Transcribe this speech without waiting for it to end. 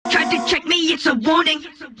it's a warning.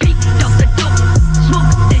 Beat off the dope,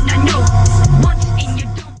 smoke, then I know. Once in your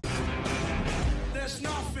dope. There's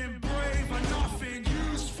nothing brave and nothing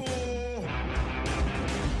useful.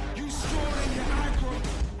 You storing your aggro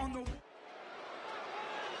on the.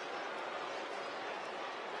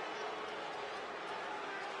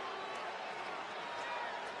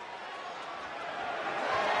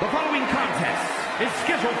 The following contest is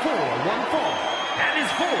scheduled for one fall and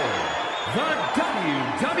is for the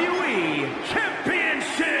WWE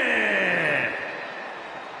Championship.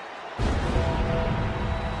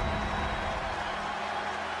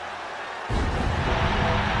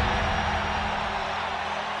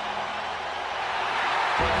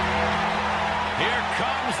 Here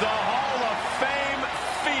comes the Hall of Fame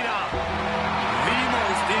Phenom, the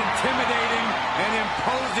most intimidating and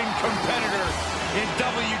imposing competitor in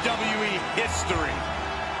WWE history,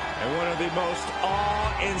 and one of the most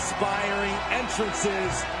awe-inspiring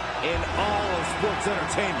entrances in all of sports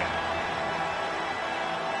entertainment.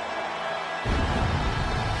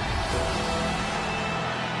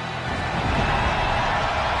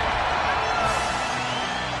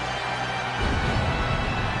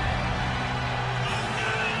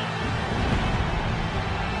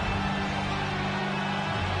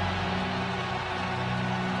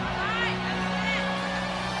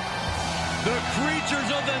 The creatures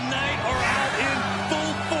of the night are out in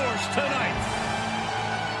full force tonight.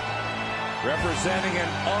 Representing an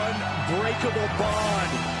unbreakable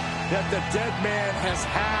bond that the dead man has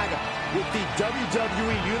had with the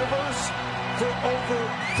WWE Universe for over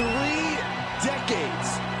 3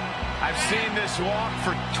 decades. I've seen this walk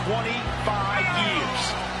for 25 years,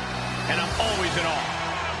 and I'm always in awe.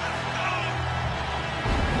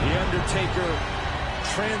 The Undertaker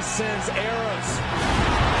transcends eras,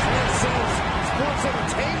 transcends sports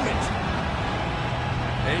entertainment.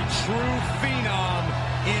 A true phenom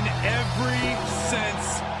in every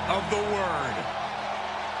sense of the word.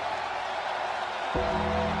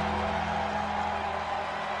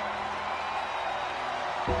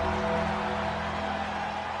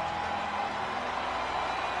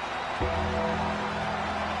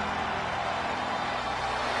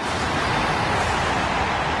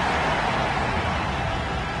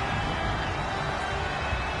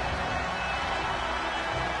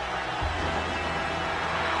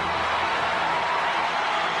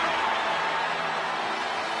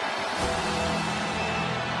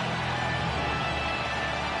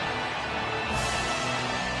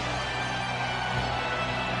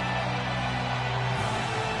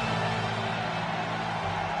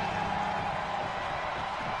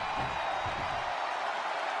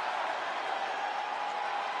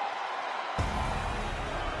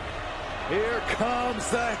 Here comes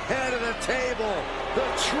the head of the table, the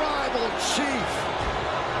Tribal Chief.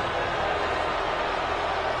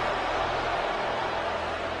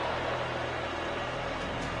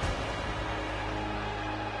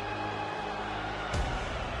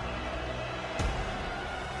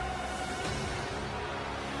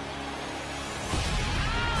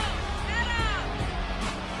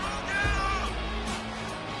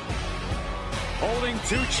 Holding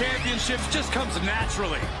 2 championships just comes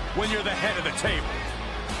naturally when you're the head of the table.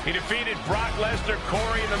 He defeated Brock Lesnar,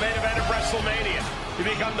 Corey in the main event of WrestleMania to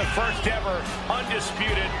become the first ever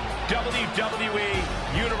undisputed WWE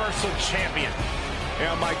Universal Champion.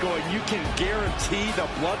 Yeah, Michael, and you can guarantee the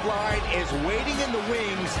bloodline is waiting in the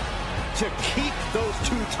wings to keep those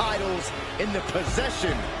 2 titles in the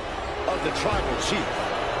possession of the Tribal Chief.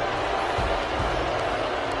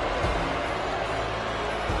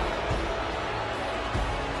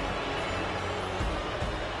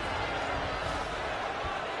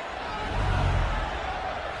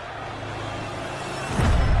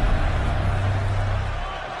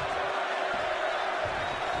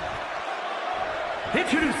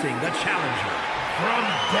 Introducing the challenger from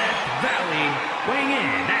Death Valley, weighing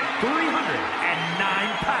in at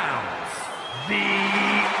 309 pounds, The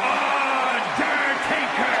Undertaker.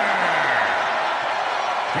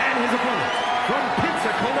 And his opponent from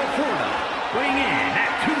Pensacola, Florida, weighing in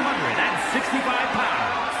at 265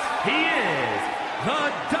 pounds, he is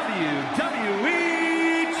the WWE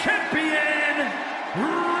Champion,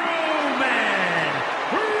 Roman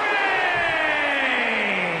Reigns.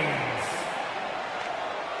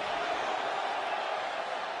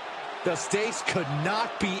 The stakes could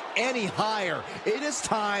not be any higher. It is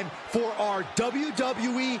time for our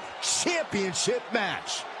WWE Championship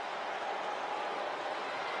match.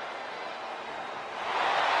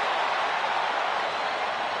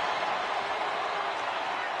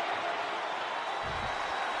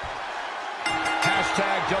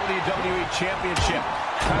 Hashtag WWE Championship.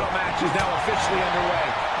 Title match is now officially underway.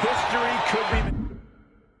 History could be...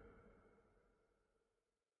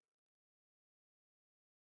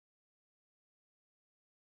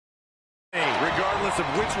 Regardless of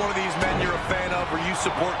which one of these men you're a fan of or you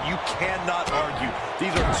support, you cannot argue.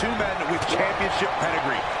 These are two men with championship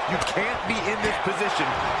pedigree. You can't be in this position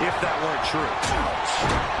if that weren't true. Ouch.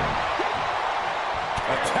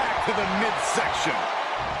 Attack to the midsection.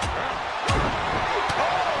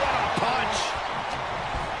 Oh, what a punch.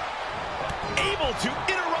 Able to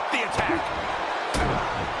interrupt the attack.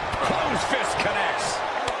 Closed fist connects.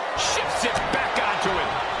 Shifts it back onto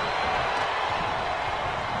him.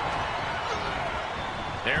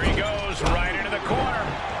 There he goes, right into the corner.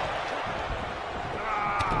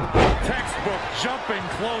 Textbook jumping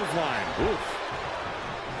clothesline. Oof.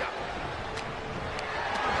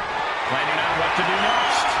 Planning on what to do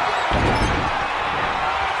next.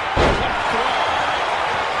 What a throw.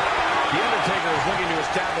 The Undertaker is looking to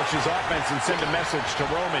establish his offense and send a message to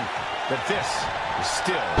Roman that this is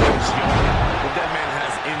still his young. The dead man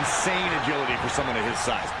has insane agility for someone of his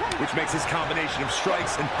size, which makes his combination of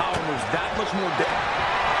strikes and power moves that much more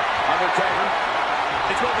deadly. Undertaker,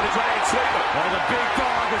 it's over the Dragon Sleeper. Oh, the big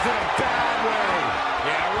dog is in a bad way.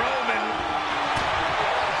 Yeah, Roman.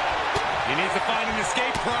 He needs to find an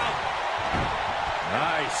escape route.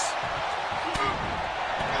 Nice.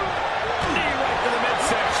 Knee right to the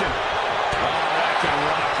midsection. Oh, that can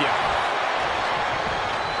rock you.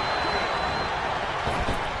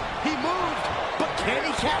 He moved, but can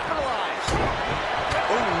he capitalize?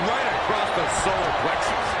 Oh, right across the solar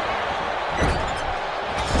plexus.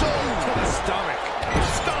 To the stomach.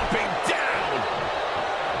 Stomping down.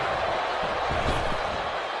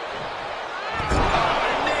 Oh,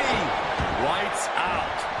 a knee. Lights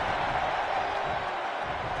out.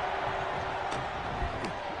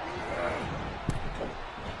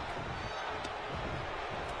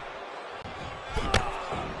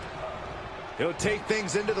 He'll take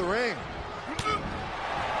things into the ring.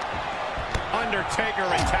 Undertaker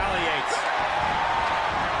retaliates.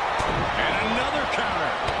 And another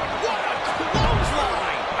counter. What a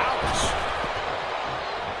clothesline! Ouch!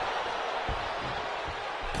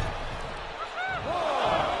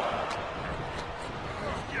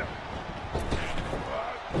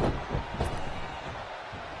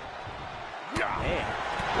 Man.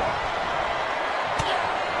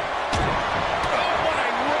 Oh, what a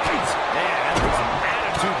right! Man, that was some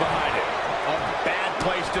attitude behind it. A bad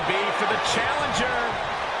place to be for the challenger.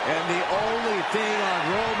 And the only thing on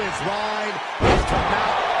Roman's mind is to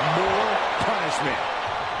mount more punishment.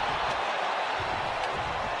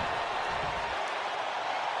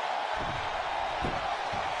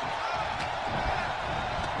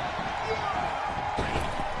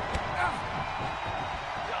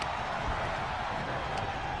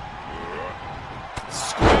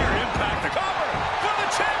 Square impact to cover for the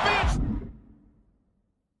championship.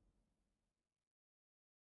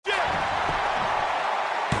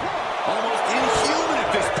 Almost inhuman at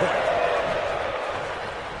this point.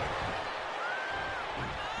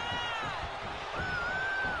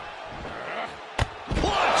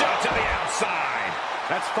 Plunge out to the outside.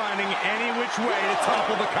 That's finding any which way to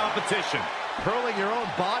topple the competition. Hurling your own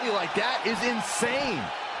body like that is insane.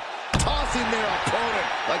 Tossing their opponent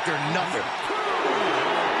like they're nothing.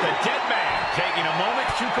 The dead man taking a moment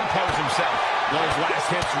to compose himself. Those last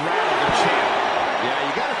hits rattled the champ. Yeah,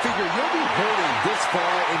 you got to figure you'll be hurting this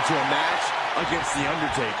far into a match against The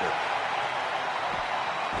Undertaker.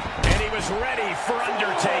 And he was ready for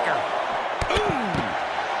Undertaker. Ooh!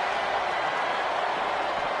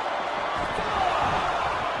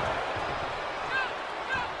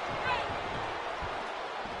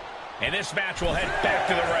 And this match will head back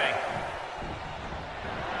to the ring.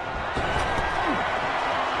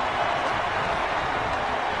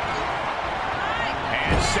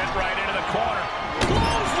 And set right into the corner.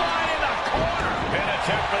 Clothesline in the corner. An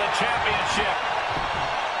attempt for the championship.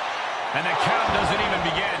 And the count doesn't even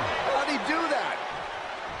begin. How'd he do that?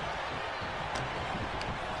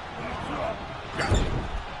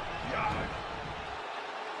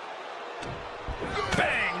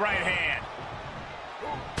 Bang, right hand.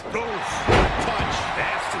 Oof, punch,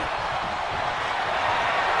 nasty.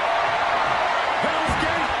 Hell's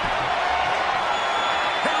Gate.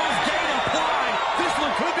 Hell's Gate applied. This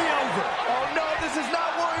one could be over. Oh no, this is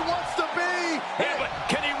not where he wants to be. Yeah, but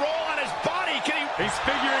can he roll on his body? Can he? He's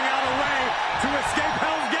figuring out a way to escape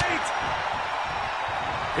Hell's Gate.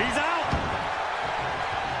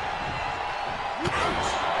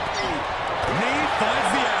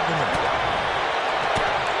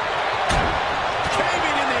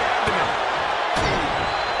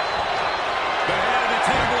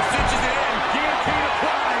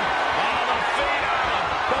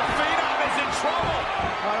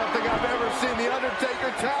 seen The Undertaker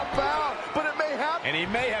tap out, but it may happen. And he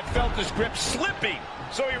may have felt his grip slipping,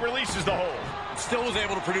 so he releases the hold. Still was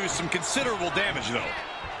able to produce some considerable damage, though.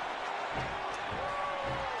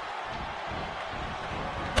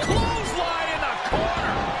 Clothesline in the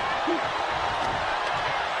corner.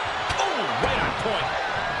 Oh, right on point.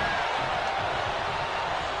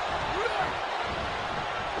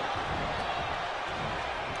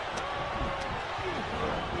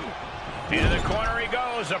 Into the corner he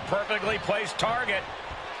goes, a perfectly placed target.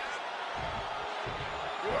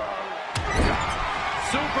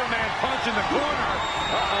 Superman punch in the corner.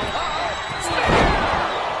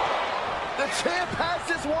 The champ has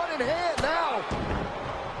this one in hand now.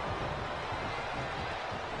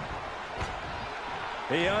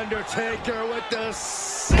 The Undertaker with the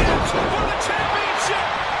cinch For the championship!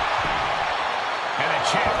 And the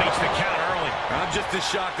champ makes the count early. I'm just as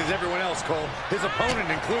shocked as everyone else, Cole. His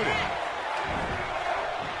opponent included.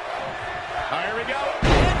 Oh, here we go.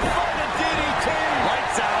 In for the DDT.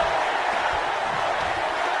 Lights out.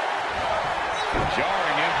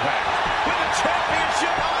 Jarring impact. With the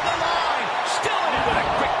championship on the line. Still in it with a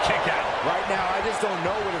quick kick out. right now. I just don't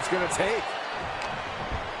know what it's going to take.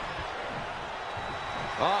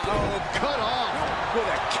 Uh-oh, cut off with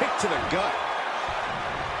a kick to the gut.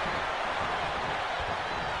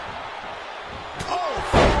 Oh,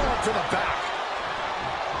 forearm to the back.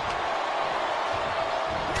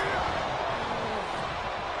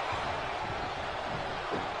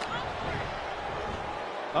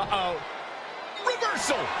 Uh-oh.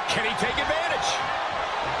 Reversal. Can he take advantage?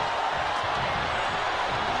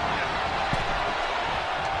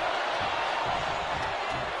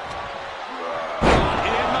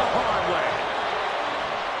 In the hard way.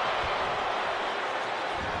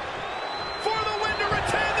 For the win to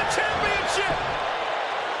retain the championship.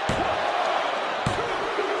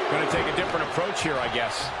 Going to take a different approach here, I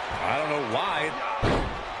guess. I don't know why.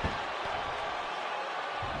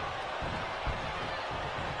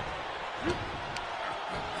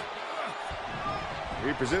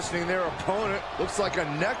 Repositioning their opponent. Looks like a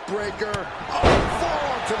neck breaker. Oh,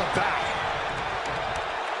 forearm to the back.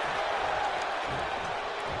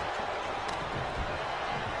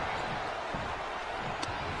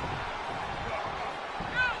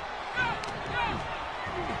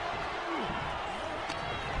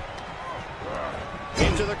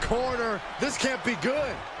 Into the corner. This can't be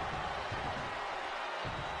good.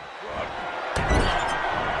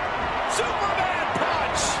 Superman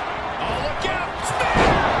punch. Oh, look out.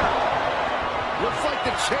 Looks like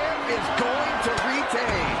the champ is going to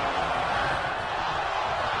retain.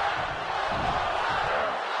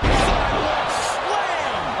 Sidewalk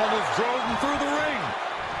slam. Almost drove him through the ring.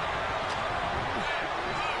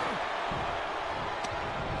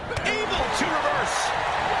 Able to reverse.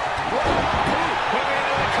 Moving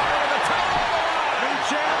into the cover of the title. New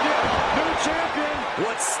champion. New champion.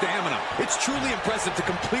 What stamina. It's truly impressive to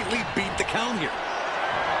completely beat the count here.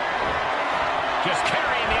 Just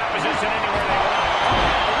carrying the opposition anywhere they want.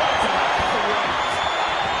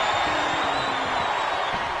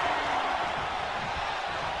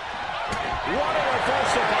 What a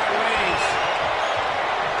reversal by Reigns.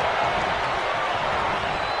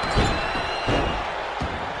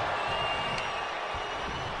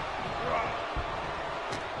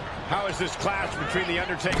 How is this clash between The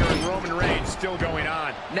Undertaker and Roman Reigns still going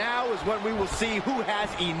on? Now is when we will see who has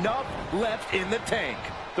enough left in the tank.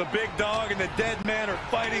 The big dog and the dead man are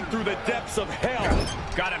fighting through the depths of hell.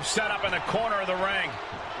 Got him set up in the corner of the ring.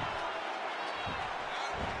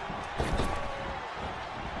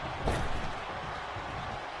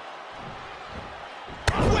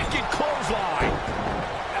 Wicked clothesline.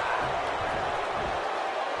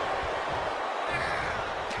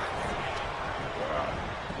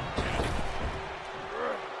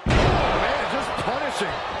 Man, just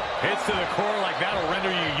punishing. Hits to the core like that'll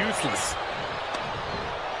render you useless.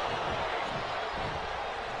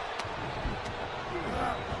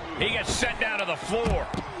 He gets sent down to the floor.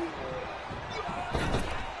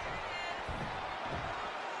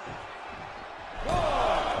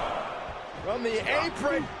 From the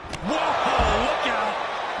apron. Whoa, look out.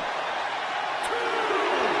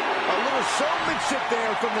 A little showmanship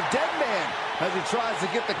there from the dead man as he tries to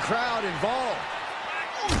get the crowd involved.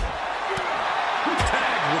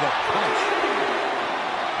 Tagged with a punch.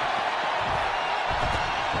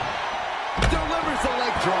 Delivers the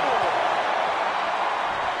leg drop.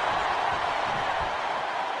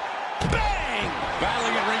 Bang!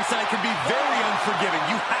 Battling at ringside can be very unforgiving.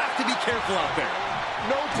 You have to be careful out there.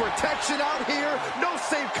 No protection out here. No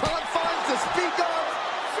safe confines to speak of.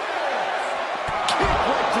 Kick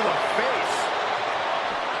right to the face.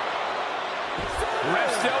 Ref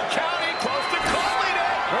still counting. close to calling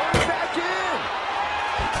it. Rolling back in.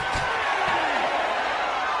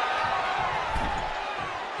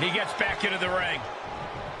 He gets back into the ring.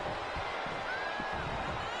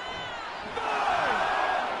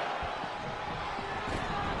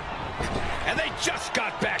 And they just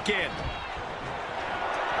got back in.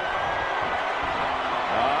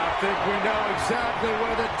 I think we know exactly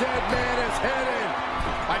where the dead man is headed.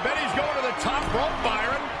 I bet he's going to the top rope,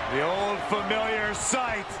 Byron. The old familiar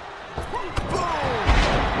sight. Boom!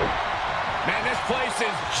 Man, this place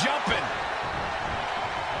is jumping.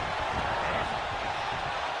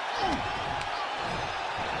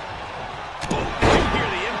 Boom! Did you hear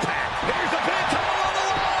the impact? There's the pin tunnel on the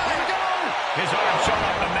line. Here we go. His arm showed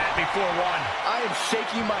up the mat before one. I am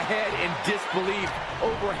shaking my head in disbelief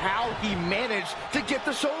over how he managed to get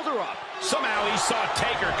the shoulder up. Somehow he saw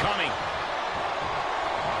Taker coming.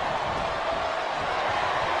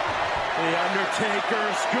 The Undertaker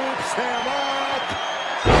scoops him up.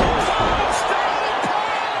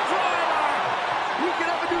 We can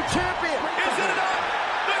have a new champion. Is it enough?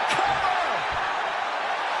 The cover!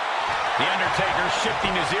 The Undertaker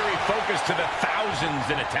shifting his eerie focus to the thousands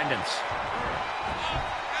in attendance.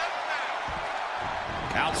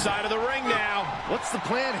 Outside of the ring now. What's the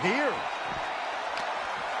plan here?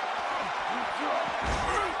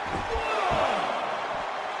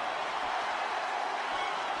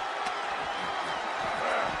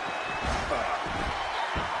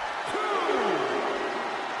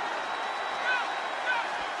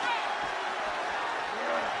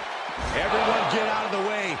 Everyone get out of the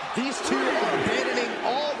way. These two are abandoning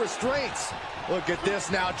all restraints. Look at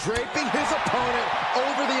this now, draping his opponent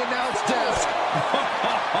over the announce desk.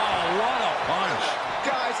 What a punch.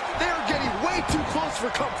 Guys, they're getting way too close for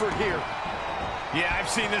comfort here. Yeah, I've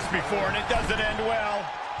seen this before, and it doesn't end well.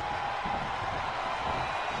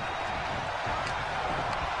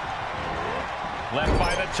 Left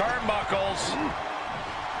by the turnbuckles.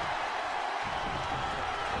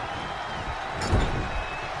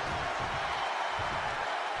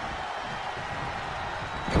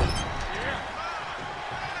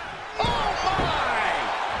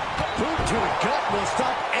 To the gut will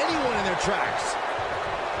stop anyone in their tracks.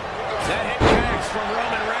 That hit connects from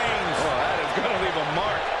Roman Reigns. Oh, that is going to leave a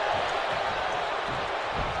mark.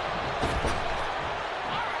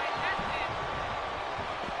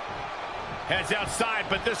 Heads outside,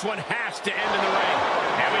 but this one has to end in the ring.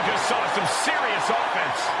 And we just saw some serious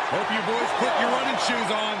offense. Hope you boys put your running shoes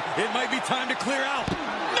on. It might be time to clear out.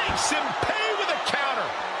 Makes him pay with a counter.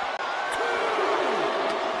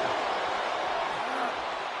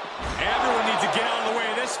 Everyone needs to get out of the way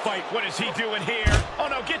of this fight. What is he doing here? Oh,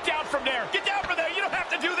 no, get down from there. Get down from there. You don't have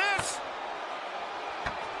to do this.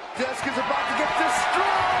 Desk is about to get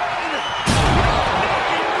destroyed.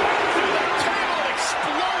 The table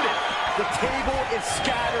exploded. The table is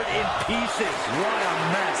scattered in pieces. What a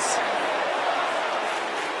mess.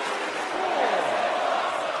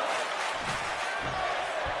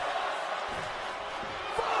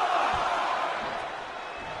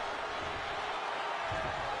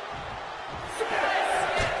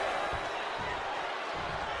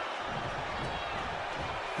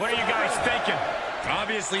 What are you guys thinking?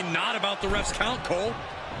 Obviously not about the ref's count, Cole.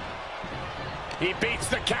 He beats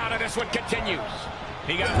the count, and this one continues.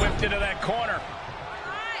 He got whipped into that corner.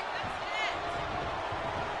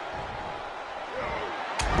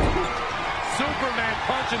 Superman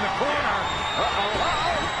punch in the corner.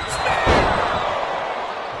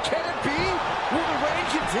 Can it be? Will the reign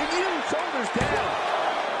continue? Shoulders down.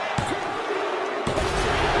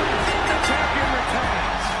 The champion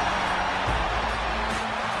retains.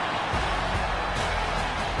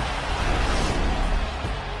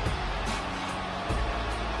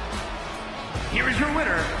 Here is your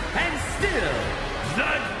winner, and still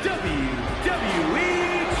the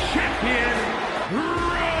WWE Champion,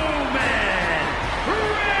 Roman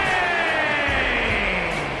Reigns!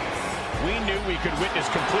 We knew we could witness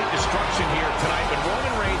complete destruction here tonight, but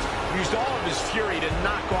Roman Reigns used all of his fury to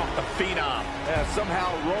knock off the Phenom.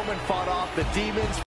 Somehow Roman fought off the demons.